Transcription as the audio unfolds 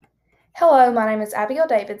Hello, my name is Abigail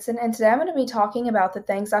Davidson, and today I'm going to be talking about the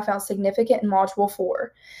things I found significant in Module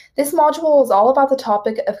 4. This module is all about the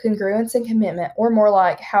topic of congruence and commitment, or more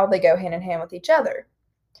like how they go hand in hand with each other.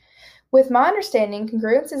 With my understanding,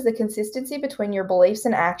 congruence is the consistency between your beliefs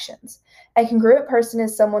and actions. A congruent person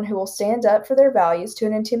is someone who will stand up for their values to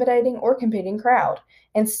an intimidating or competing crowd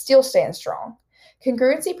and still stand strong.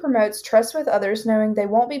 Congruency promotes trust with others, knowing they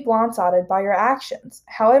won't be blindsided by your actions.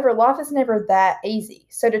 However, life is never that easy,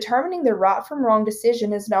 so determining the right from wrong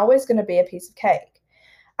decision isn't always going to be a piece of cake.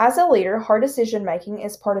 As a leader, hard decision making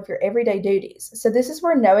is part of your everyday duties, so this is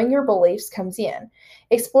where knowing your beliefs comes in.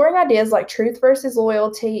 Exploring ideas like truth versus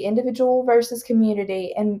loyalty, individual versus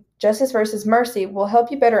community, and justice versus mercy will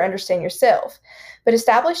help you better understand yourself. But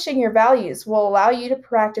establishing your values will allow you to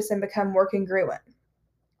practice and become more congruent.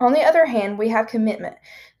 On the other hand, we have commitment.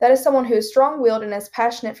 That is someone who is strong willed and is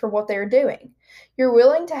passionate for what they are doing. You're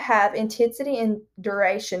willing to have intensity and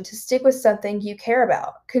duration to stick with something you care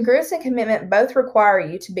about. Congruence and commitment both require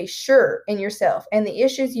you to be sure in yourself and the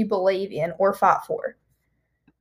issues you believe in or fight for.